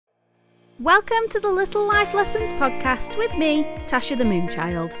Welcome to the Little Life Lessons podcast with me, Tasha the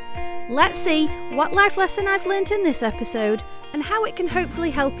Moonchild. Let's see what life lesson I've learnt in this episode and how it can hopefully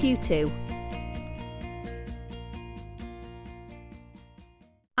help you too.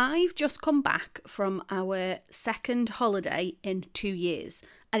 I've just come back from our second holiday in 2 years,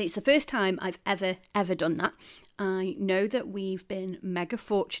 and it's the first time I've ever done that. I know that we've been mega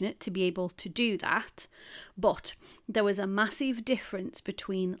fortunate to be able to do that, but there was a massive difference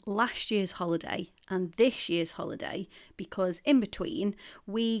between last year's holiday and this year's holiday because in between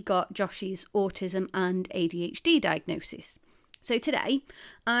we got Josh's autism and ADHD diagnosis. So today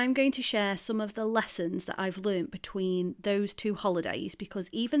I'm going to share some of the lessons that I've learnt between those two holidays because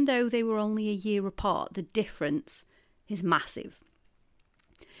even though they were only a year apart, the difference is massive.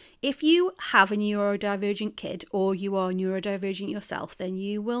 If you have a neurodivergent kid or you are neurodivergent yourself, then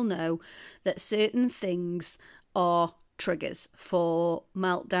you will know that certain things are triggers for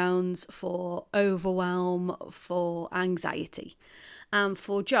meltdowns, for overwhelm, for anxiety. And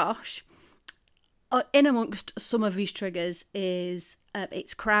for Josh, in amongst some of his triggers is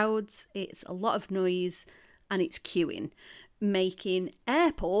it's crowds, it's a lot of noise, and it's queuing, making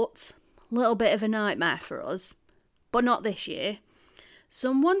airports a little bit of a nightmare for us, but not this year.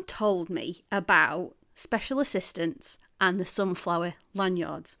 Someone told me about special assistants and the sunflower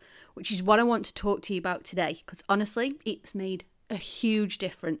lanyards, which is what I want to talk to you about today, because honestly, it's made a huge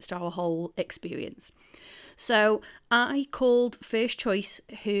difference to our whole experience. So I called First Choice,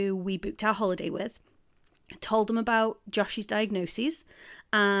 who we booked our holiday with, told them about Josh's diagnoses,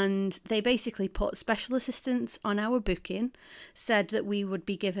 and they basically put special assistants on our booking, said that we would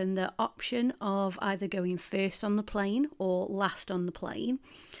be given the option of either going first on the plane or last on the plane.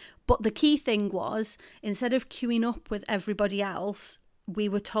 But the key thing was, instead of queuing up with everybody else, we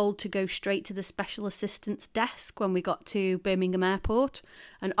were told to go straight to the special assistant's desk when we got to Birmingham Airport.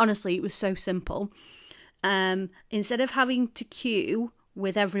 And honestly, it was so simple. Instead of having to queue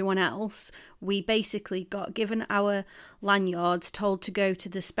with everyone else, we basically got given our lanyards, told to go to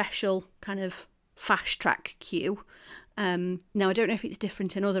the special kind of fast track queue. Now, I don't know if it's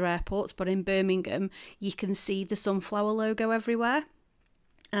different in other airports, but in Birmingham, you can see the sunflower logo everywhere.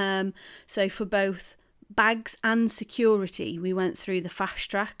 So for both bags and security, we went through the fast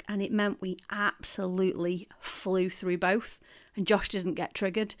track, and it meant we absolutely flew through both, and Josh didn't get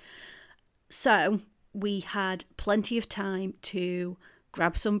triggered. So we had plenty of time to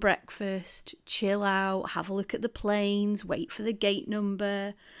grab some breakfast, chill out, have a look at the planes, wait for the gate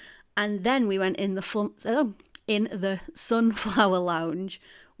number, and then we went in the sunflower lounge,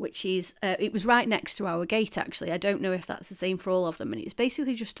 which is it was right next to our gate actually. I don't know if that's the same for all of them, and it's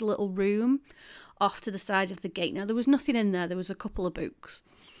basically just a little room off to the side of the gate. Now there was nothing in there was a couple of books,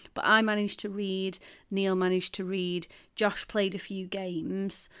 but I managed to read, Neil managed to read, Josh played a few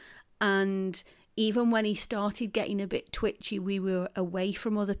games, and even when he started getting a bit twitchy, we were away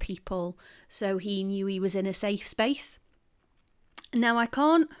from other people, so he knew he was in a safe space. Now, I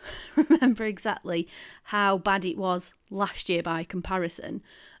can't remember exactly how bad it was last year by comparison.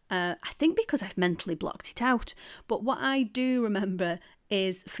 I think because I've mentally blocked it out. But what I do remember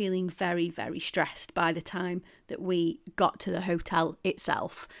is feeling very, very stressed by the time that we got to the hotel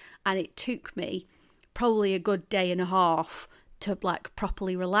itself. And it took me probably a good day and a half to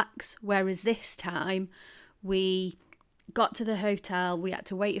properly relax, whereas this time we got to the hotel, we had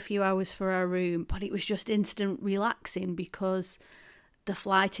to wait a few hours for our room, but it was just instant relaxing because the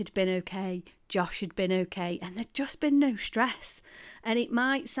flight had been okay, Josh had been okay, and there'd just been no stress. And it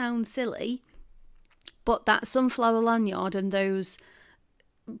might sound silly, but that sunflower lanyard and those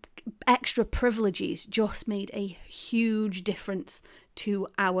extra privileges just made a huge difference to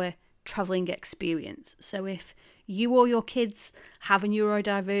our travelling experience. So if you or your kids have a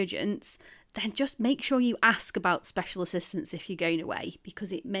neurodivergence, then just make sure you ask about special assistance if you're going away,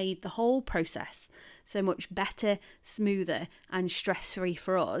 because it made the whole process so much better, smoother and stress-free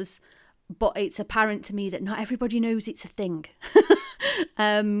for us. But it's apparent to me that not everybody knows it's a thing.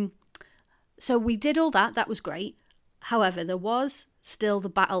 So we did all that. That was great. However, there was still the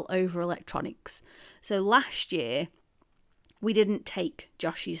battle over electronics. So last year, we didn't take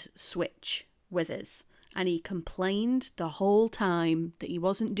Josh's Switch with us, and he complained the whole time that he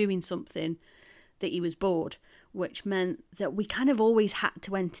wasn't doing something, that he was bored, which meant that we kind of always had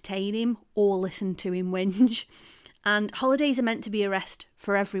to entertain him or listen to him whinge. And holidays are meant to be a rest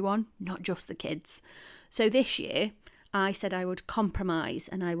for everyone, not just the kids. So this year, I said I would compromise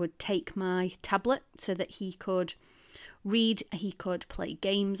and I would take my tablet so that he could read, he could play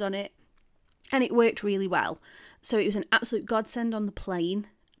games on it, and it worked really well. So it was an absolute godsend on the plane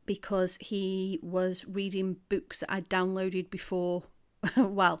because he was reading books that I'd downloaded before,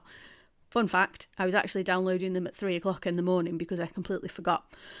 well, Fun fact, I was actually downloading them at 3 o'clock in the morning because I completely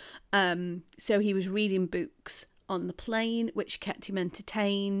forgot. So he was reading books on the plane, which kept him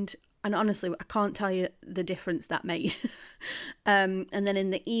entertained. And honestly, I can't tell you the difference that made. And then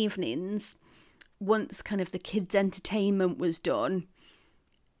in the evenings, once kind of the kids' entertainment was done,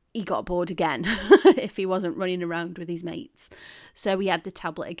 he got bored again if he wasn't running around with his mates. So he had the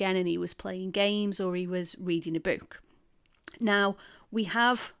tablet again and he was playing games or he was reading a book. Now, we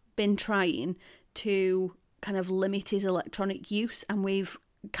have been trying to kind of limit his electronic use, and we've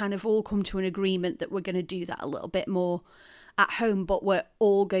kind of all come to an agreement that we're going to do that a little bit more at home, but we're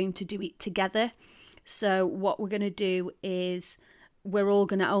all going to do it together. So what we're going to do is we're all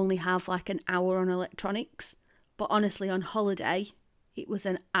going to only have like an hour on electronics. But honestly, on holiday, it was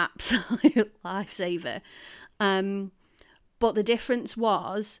an absolute lifesaver. But the difference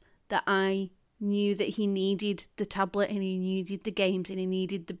was that I knew that he needed the tablet and he needed the games and he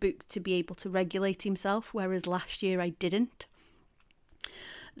needed the book to be able to regulate himself, whereas last year I didn't.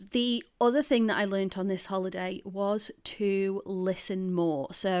 The other thing that I learned on this holiday was to listen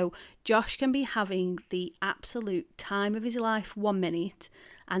more. So Josh can be having the absolute time of his life 1 minute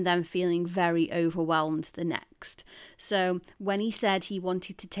and then feeling very overwhelmed the next. So when he said he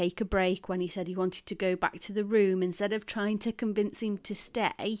wanted to take a break, when he said he wanted to go back to the room, instead of trying to convince him to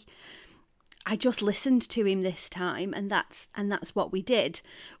stay, I just listened to him this time, and that's what we did.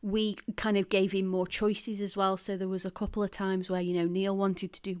 We kind of gave him more choices as well. So there was a couple of times where, Neil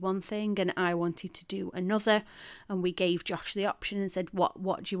wanted to do one thing and I wanted to do another, and we gave Josh the option and said,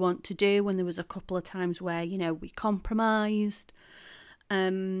 what do you want to do? And there was a couple of times where, we compromised.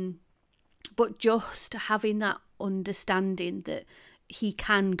 But just having that understanding that he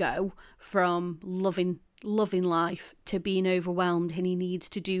can go from loving life to being overwhelmed and he needs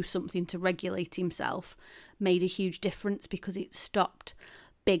to do something to regulate himself made a huge difference, because it stopped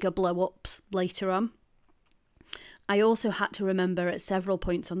bigger blow-ups later on. I also had to remember at several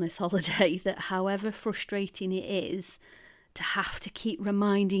points on this holiday that however frustrating it is to have to keep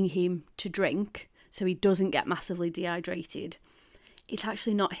reminding him to drink so he doesn't get massively dehydrated, it's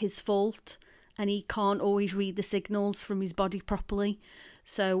actually not his fault, and he can't always read the signals from his body properly.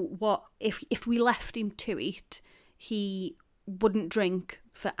 So what if we left him to it, he wouldn't drink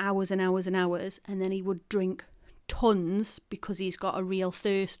for hours and hours and hours, and then he would drink tons because he's got a real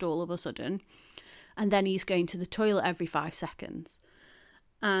thirst all of a sudden, and then he's going to the toilet every 5 seconds.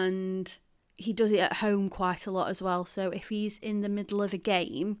 And he does it at home quite a lot as well. So if he's in the middle of a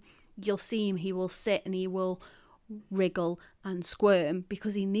game, you'll see him, he will sit and he will wriggle and squirm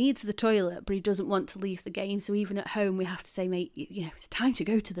because he needs the toilet, but he doesn't want to leave the game. So even at home we have to say, mate, it's time to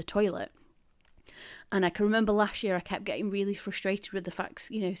go to the toilet. And I can remember last year I kept getting really frustrated with the facts,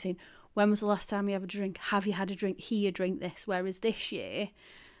 saying, when was the last time you had a drink? Have you had a drink? Here, drink this. Whereas this year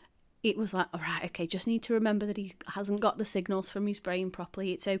it was like, all right, okay, just need to remember that he hasn't got the signals from his brain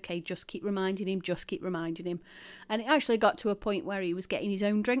properly. It's okay, just keep reminding him. And it actually got to a point where he was getting his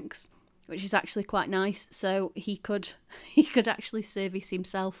own drinks, which is actually quite nice. So he could actually service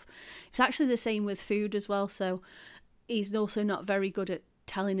himself. It's actually the same with food as well. So he's also not very good at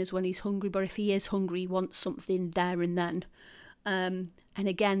telling us when he's hungry, but if he is hungry, he wants something there and then. And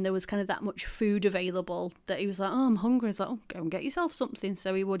again, there was kind of that much food available that he was like, oh, I'm hungry. It's like, oh, go and get yourself something.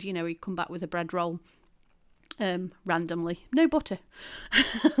 So he would, he'd come back with a bread roll randomly. No butter.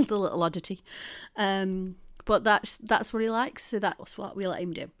 The little oddity. But that's what he likes. So that's what we let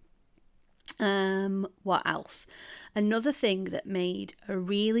him do. What else? Another thing that made a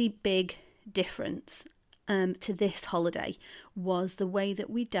really big difference to this holiday was the way that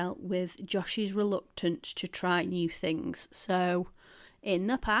we dealt with Josh's reluctance to try new things. So in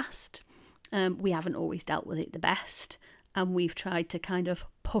the past, we haven't always dealt with it the best, and we've tried to kind of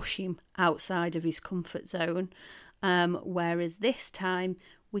push him outside of his comfort zone, whereas this time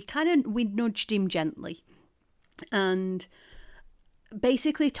we nudged him gently and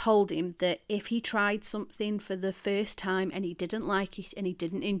basically told him that if he tried something for the first time and he didn't like it and he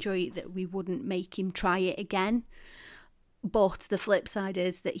didn't enjoy it, that we wouldn't make him try it again. But the flip side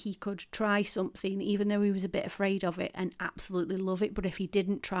is that he could try something even though he was a bit afraid of it and absolutely love it. But if he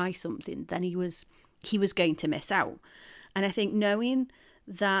didn't try something, then he was going to miss out. And I think knowing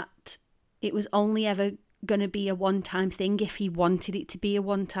that it was only ever going to be a one-time thing, if he wanted it to be a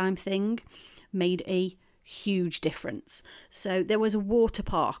one-time thing, made a huge difference. So there was a water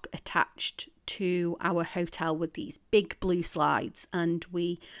park attached to our hotel with these big blue slides, and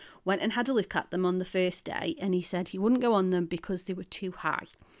we went and had a look at them on the first day, and he said he wouldn't go on them because they were too high.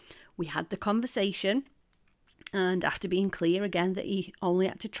 We had the conversation, and after being clear again that he only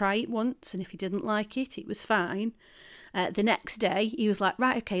had to try it once, and if he didn't like it, it was fine, The next day, he was like,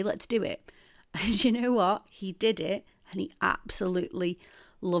 right, okay, let's do it. And you know what? He did it and he absolutely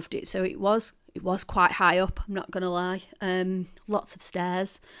loved it. So it was quite high up, I'm not going to lie. Lots of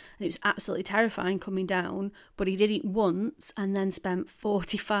stairs. And it was absolutely terrifying coming down. But he did it once and then spent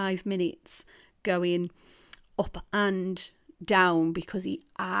 45 minutes going up and down because he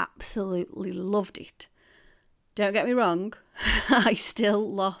absolutely loved it. Don't get me wrong, I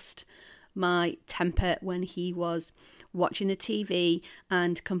still lost my temper when he was watching the TV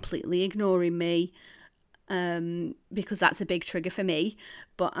and completely ignoring me, because that's a big trigger for me.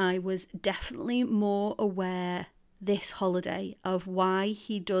 But I was definitely more aware this holiday of why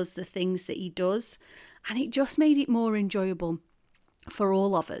he does the things that he does, and it just made it more enjoyable for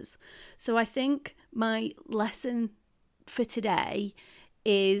all of us. So I think my lesson for today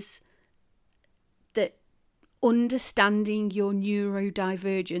is that understanding your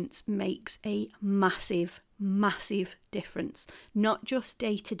neurodivergence makes a massive, massive difference, not just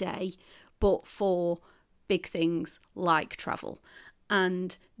day to day, but for big things like travel.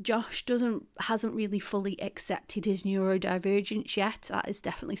 And Josh hasn't really fully accepted his neurodivergence yet. That is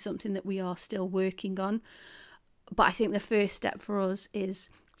definitely something that we are still working on. But I think the first step for us is,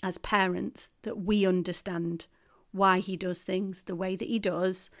 as parents, that we understand why he does things the way that he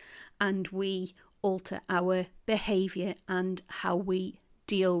does, and we alter our behaviour and how we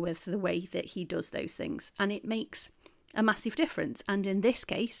deal with the way that he does those things. And it makes a massive difference. And in this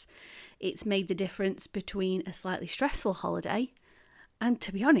case, it's made the difference between a slightly stressful holiday and,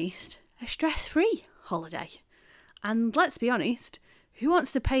 to be honest, a stress-free holiday. And let's be honest, who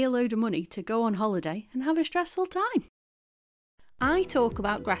wants to pay a load of money to go on holiday and have a stressful time? I talk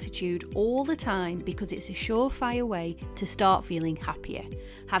about gratitude all the time because it's a surefire way to start feeling happier.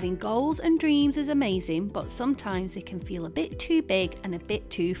 Having goals and dreams is amazing, but sometimes they can feel a bit too big and a bit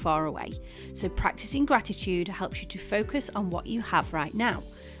too far away. So practicing gratitude helps you to focus on what you have right now.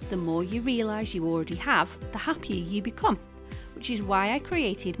 The more you realise you already have, the happier you become, which is why I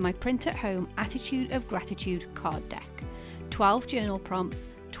created my print-at-home Attitude of Gratitude card deck. 12 journal prompts,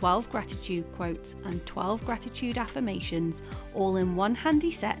 12 gratitude quotes and 12 gratitude affirmations, all in one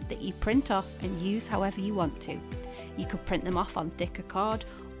handy set that you print off and use however you want to. You could print them off on thicker card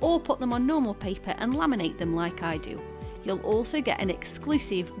or put them on normal paper and laminate them like I do. You'll also get an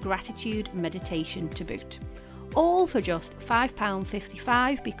exclusive gratitude meditation to boot. All for just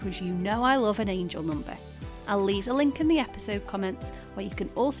 £5.55 because you know I love an angel number. I'll leave a link in the episode comments where you can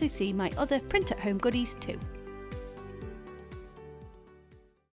also see my other print-at-home goodies too.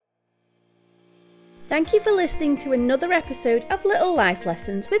 Thank you for listening to another episode of Little Life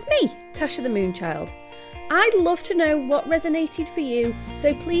Lessons with me, Tasha the Moonchild. I'd love to know what resonated for you,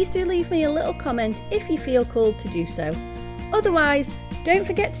 so please do leave me a little comment if you feel called to do so. Otherwise, don't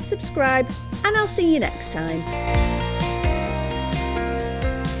forget to subscribe, and I'll see you next time.